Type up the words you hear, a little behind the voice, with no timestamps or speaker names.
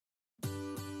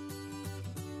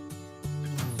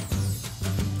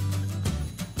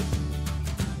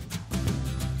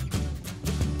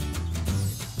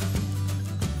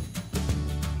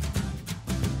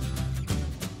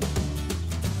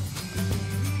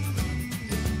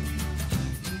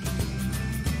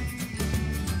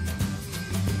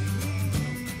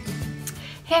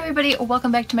Hey everybody,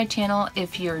 welcome back to my channel.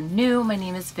 If you're new, my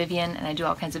name is Vivian and I do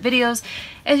all kinds of videos,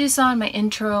 as you saw in my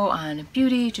intro, on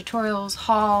beauty, tutorials,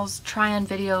 hauls, try-on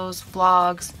videos,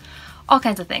 vlogs, all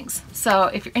kinds of things. So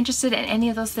if you're interested in any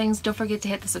of those things, don't forget to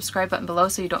hit the subscribe button below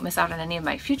so you don't miss out on any of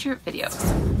my future videos.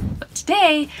 But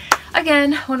today,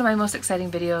 again, one of my most exciting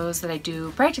videos that I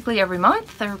do practically every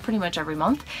month, or pretty much every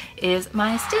month, is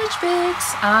my Stitch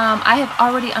Fix. I have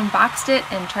already unboxed it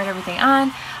and tried everything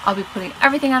on. I'll be putting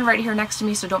everything on right here next to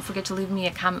me, so don't forget to leave me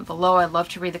a comment below. I love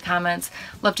to read the comments,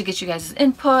 love to get you guys'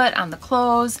 input on the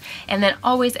clothes, and then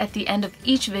always at the end of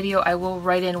each video I will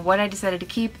write in what I decided to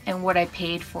keep and what I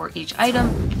paid for each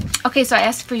item. Okay, so I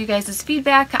asked for you guys'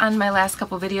 feedback on my last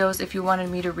couple videos if you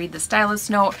wanted me to read the stylist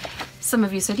note. Some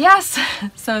of you said yes,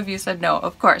 some of you said no,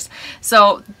 of course.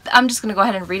 So I'm just gonna go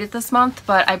ahead and read it this month,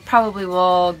 but I probably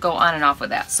will go on and off with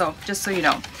that, so just so you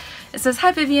know. It says,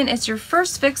 "Hi Vivian, it's your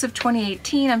first fix of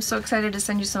 2018. I'm so excited to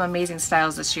send you some amazing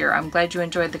styles this year. I'm glad you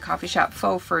enjoyed the coffee shop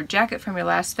faux fur jacket from your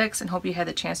last fix and hope you had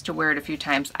the chance to wear it a few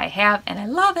times. I have, and I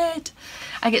love it.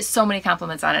 I get so many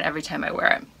compliments on it every time I wear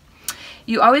it.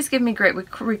 You always give me great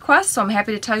requests, so I'm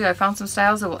happy to tell you I found some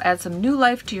styles that will add some new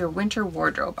life to your winter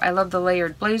wardrobe. I love the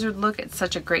layered blazered look. It's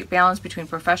such a great balance between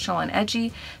professional and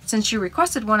edgy. Since you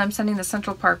requested one, I'm sending the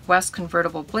Central Park West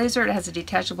convertible blazer. It has a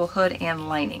detachable hood and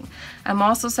lining. I'm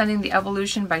also sending the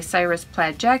Evolution by Cyrus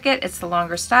plaid jacket. It's the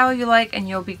longer style you like, and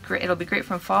it'll be great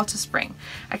from fall to spring.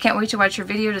 I can't wait to watch your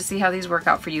video to see how these work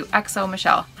out for you. XO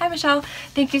Michelle." Hi Michelle,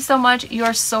 thank you so much. You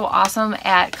are so awesome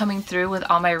at coming through with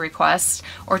all my requests,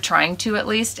 or trying to at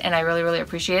least, and I really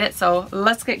appreciate it. So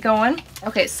let's get going.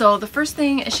 Okay, so the first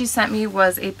thing she sent me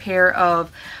was a pair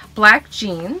of black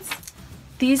jeans.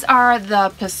 These are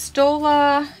the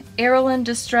Pistola Aerilyn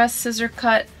Distress Scissor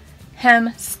Cut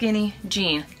Hem Skinny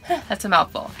Jean. That's a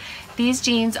mouthful. These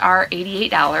jeans are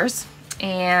 $88,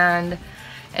 and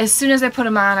as soon as I put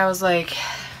them on I was like,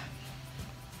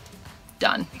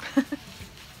 done.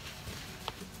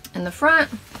 In the front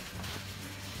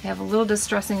they have a little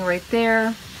distressing right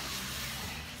there,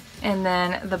 and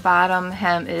then the bottom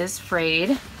hem is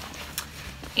frayed,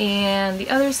 and the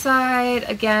other side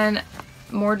again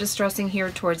more distressing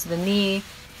here towards the knee,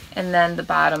 and then the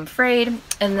bottom frayed,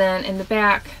 and then in the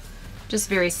back just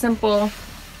very simple,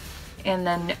 and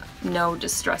then no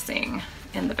distressing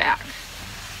in the back.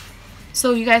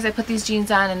 So you guys, I put these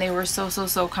jeans on and they were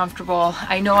so comfortable.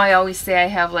 I know I always say I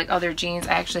have like other jeans.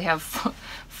 I actually have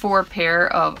 4 pair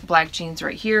of black jeans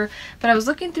right here, but I was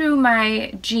looking through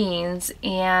my jeans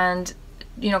and,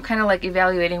 you know, kind of like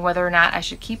evaluating whether or not I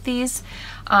should keep these.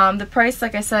 The price,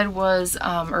 like I said, was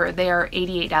or they are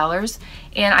 $88,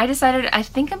 and I decided I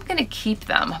think I'm gonna keep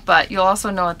them, but you'll also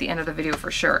know at the end of the video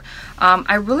for sure.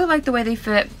 I really like the way they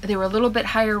fit. They were a little bit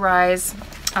higher rise.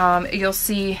 You'll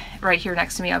see right here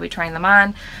next to me, I'll be trying them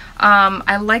on.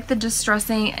 I like the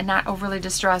distressing, and not overly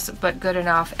distressed, but good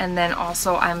enough. And then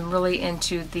also I'm really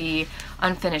into the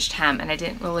unfinished hem, and I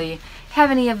didn't really have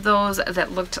any of those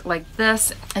that looked like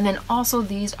this. And then also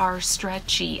these are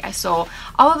stretchy. So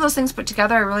all of those things put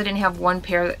together, I really didn't have one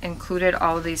pair that included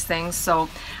all of these things. So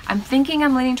I'm thinking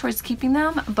I'm leaning towards keeping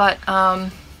them, but I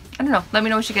don't know. Let me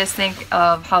know what you guys think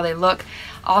of how they look.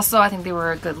 Also, I think they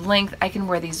were a good length. I can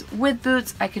wear these with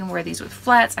boots. I can wear these with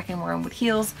flats. I can wear them with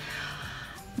heels.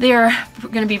 They're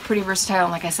going to be pretty versatile,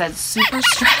 and like I said, super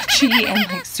stretchy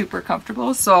and like super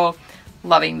comfortable. So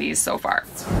loving these so far.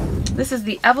 This is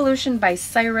the Evolution by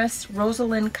Cyrus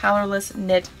Rosalyn Collarless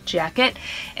Knit Jacket,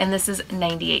 and this is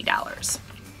 $98.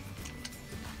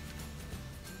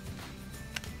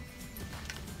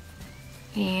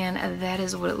 And that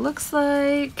is what it looks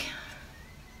like.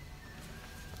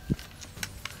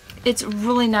 It's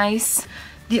really nice.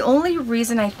 The only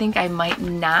reason I think I might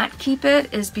not keep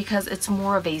it is because it's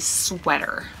more of a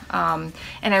sweater. And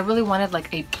I really wanted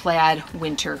like a plaid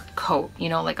winter coat, you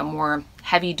know, like a more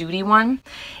heavy duty one.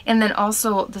 And then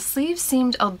also the sleeves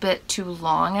seemed a bit too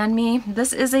long on me.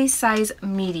 This is a size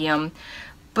medium,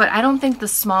 but I don't think the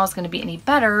small is going to be any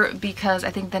better, because I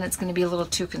think then it's going to be a little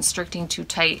too constricting, too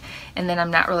tight, and then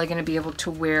I'm not really going to be able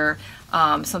to wear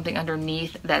something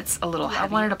underneath that's a little heavy. I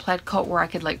wanted a plaid coat where I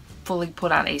could like fully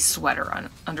put on a sweater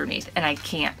underneath, and I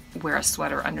can't wear a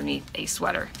sweater underneath a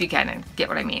sweater, if you kind of get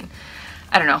what I mean.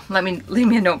 I don't know. Leave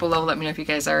me a note below. Let me know if you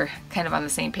guys are kind of on the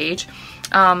same page.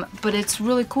 But it's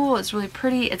really cool. It's really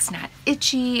pretty. It's not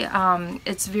itchy.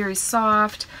 It's very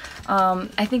soft.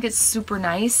 I think it's super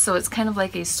nice. So it's kind of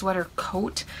like a sweater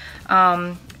coat.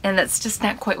 And that's just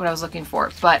not quite what I was looking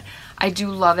for. But I do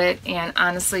love it. And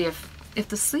honestly, if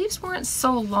the sleeves weren't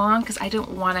so long, because I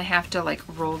don't want to have to like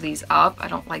roll these up. I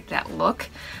don't like that look.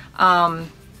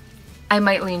 I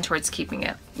might lean towards keeping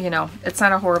it. You know, it's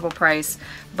not a horrible price,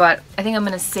 but I think I'm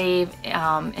gonna save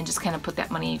and just kind of put that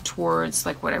money towards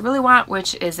like what I really want,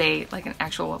 which is like an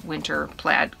actual winter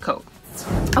plaid coat.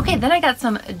 Okay, then I got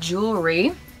some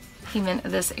jewelry. Came in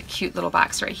this cute little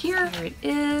box right here. Here it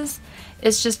is.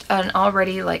 It's just an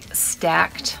already like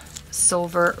stacked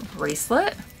silver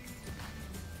bracelet.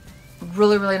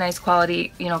 Really, really nice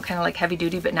quality, you know, kind of like heavy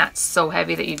duty, but not so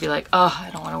heavy that you'd be like, oh,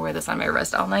 I don't want to wear this on my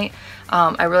wrist all night.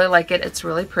 I really like it. It's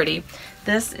really pretty.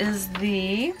 This is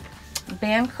the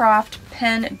Bancroft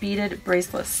Penn Beaded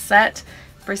Bracelet set,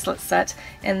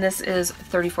 and this is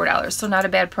 $34, so not a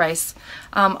bad price.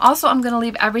 Also, I'm going to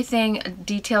leave everything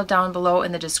detailed down below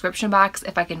in the description box.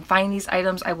 If I can find these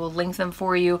items, I will link them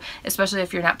for you, especially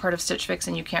if you're not part of Stitch Fix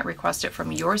and you can't request it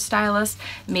from your stylist.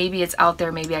 Maybe it's out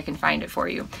there, maybe I can find it for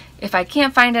you. If I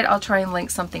can't find it, I'll try and link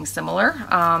something similar,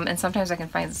 and sometimes I can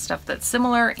find stuff that's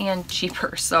similar and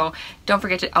cheaper, so don't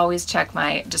forget to always check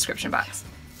my description box.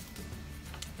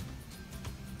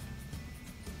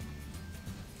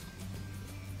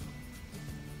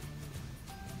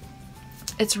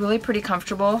 It's really pretty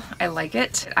comfortable. I like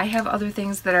it. I have other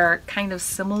things that are kind of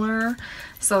similar,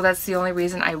 so that's the only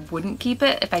reason I wouldn't keep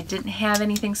it. If I didn't have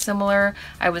anything similar,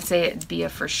 I would say it'd be a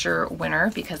for sure winner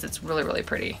because it's really, really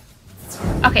pretty.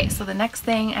 Okay, so the next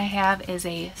thing I have is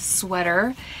a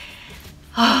sweater.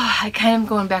 Oh, I kind of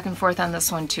going back and forth on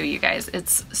this one too, you guys.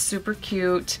 It's super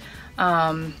cute.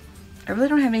 I really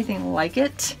don't have anything like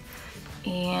it,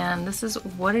 and this is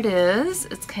what it is.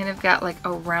 It's kind of got like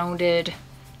a rounded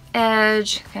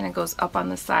edge, kind of goes up on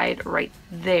the side right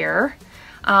there.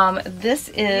 This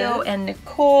is and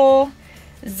Nicole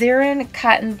Zaryn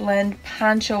Cotton Blend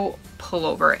Poncho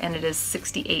Pullover, and it is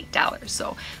 $68.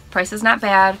 So price is not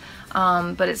bad,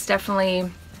 but it's definitely,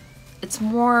 it's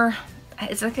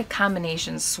like a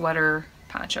combination sweater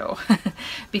poncho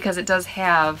because it does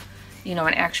have, you know,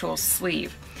 an actual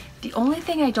sleeve. The only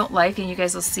thing I don't like, and you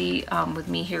guys will see with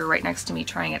me here right next to me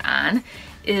trying it on,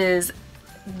 is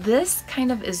this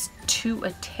kind of is too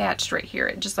attached right here.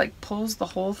 It just like pulls the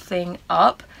whole thing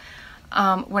up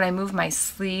when I move my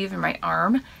sleeve and my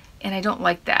arm, and I don't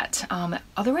like that.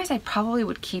 Otherwise I probably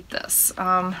would keep this.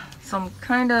 So I'm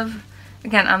kind of,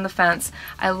 again, on the fence.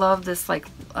 I love this like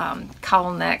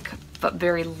cowl neck but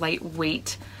very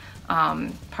lightweight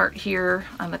part here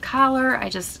on the collar.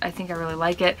 I think I really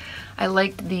like it. I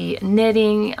like the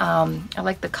knitting. I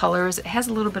like the colors. It has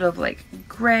a little bit of like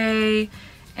gray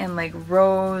and like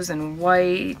rose and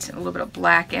white, a little bit of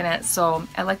black in it, so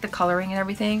I like the coloring and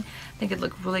everything. I think it'd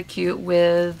look really cute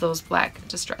with those black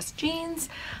distressed jeans,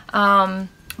 but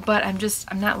I'm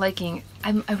not liking,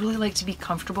 I really like to be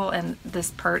comfortable, and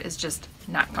this part is just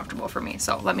not comfortable for me,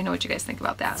 so let me know what you guys think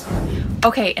about that.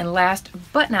 Okay, and last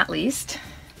but not least,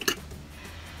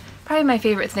 probably my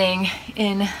favorite thing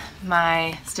in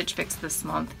my Stitch Fix this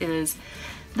month is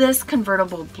this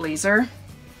convertible blazer.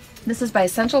 This is by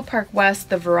Central Park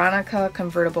West, the Veronica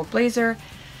convertible blazer,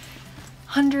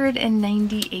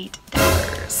 $198.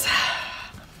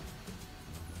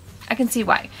 I can see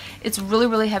why. It's really,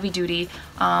 really heavy duty,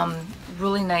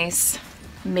 really nice,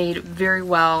 made very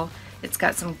well. It's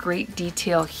got some great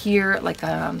detail here, like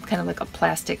kind of like a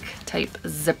plastic type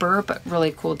zipper, but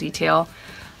really cool detail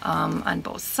on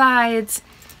both sides.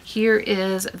 Here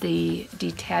is the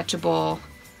detachable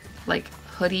like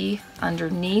hoodie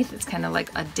underneath. It's kind of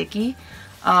like a dickie,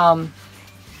 and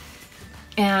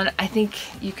I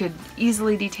think you could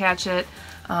easily detach it.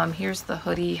 Here's the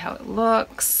hoodie, how it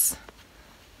looks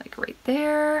like right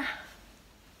there.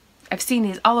 I've seen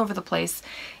these all over the place,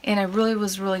 and I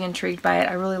was really intrigued by it.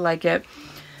 I really like it.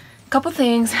 A couple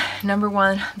things. Number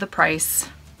one, the price.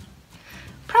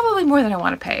 Probably more than I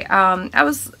want to pay. I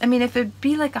mean, if it'd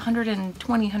be like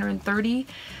 120, 130,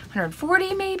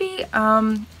 140 maybe,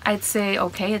 I'd say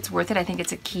okay, it's worth it. I think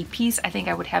it's a key piece. I think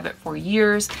I would have it for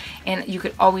years, and you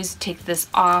could always take this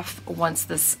off once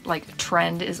this like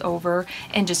trend is over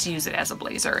and just use it as a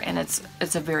blazer, and it's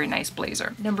a very nice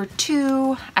blazer. Number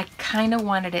two, I kind of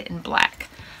wanted it in black.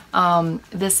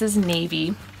 This is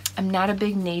navy. I'm not a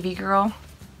big navy girl,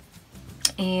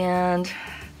 and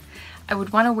I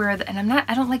would want to wear the, and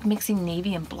I don't like mixing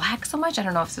navy and black so much. I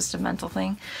don't know if it's just a mental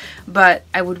thing, but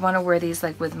I would want to wear these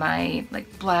like with my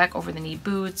like black over the knee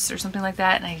boots or something like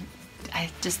that, and I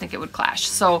just think it would clash.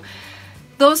 So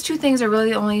those two things are really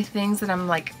the only things that I'm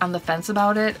like on the fence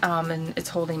about it, and it's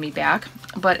holding me back,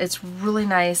 but it's really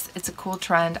nice. It's a cool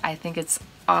trend. I think it's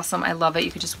awesome. I love it.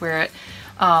 You could just wear it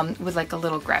with like a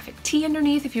little graphic tee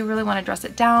underneath if you really want to dress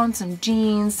it down, some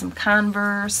jeans, some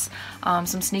Converse,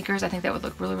 some sneakers. I think that would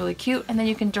look really, really cute. And then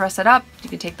you can dress it up. You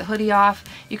can take the hoodie off.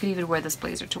 You could even wear this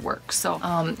blazer to work. So,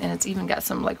 and it's even got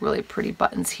some like really pretty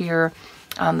buttons here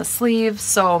on the sleeves.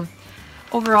 So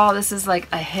overall, this is like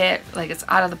a hit. Like it's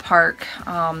out of the park.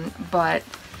 But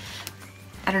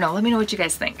I don't know. Let me know what you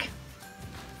guys think.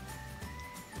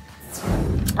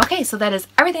 Okay, so that is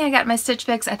everything I got in my Stitch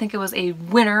Fix. I think it was a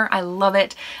winner. I love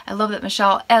it. I love that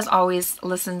Michelle, as always,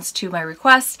 listens to my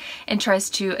requests and tries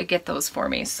to get those for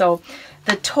me. So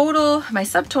the total, my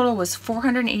subtotal was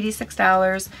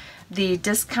 $486. The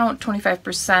discount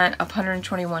 25% of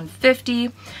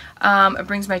 $121.50. It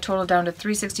brings my total down to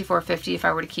 $364.50 if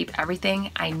I were to keep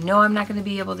everything. I know I'm not going to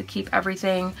be able to keep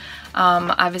everything.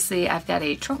 Obviously, I've got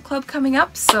a trunk club coming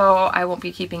up, so I won't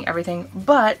be keeping everything,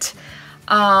 but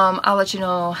I'll let you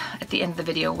know at the end of the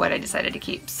video what I decided to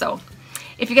keep. So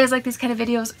if you guys like these kind of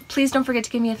videos, please don't forget to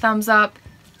give me a thumbs up,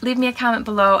 leave me a comment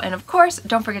below, and of course,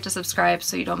 don't forget to subscribe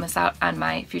so you don't miss out on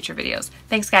my future videos.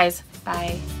 Thanks, guys.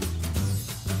 Bye.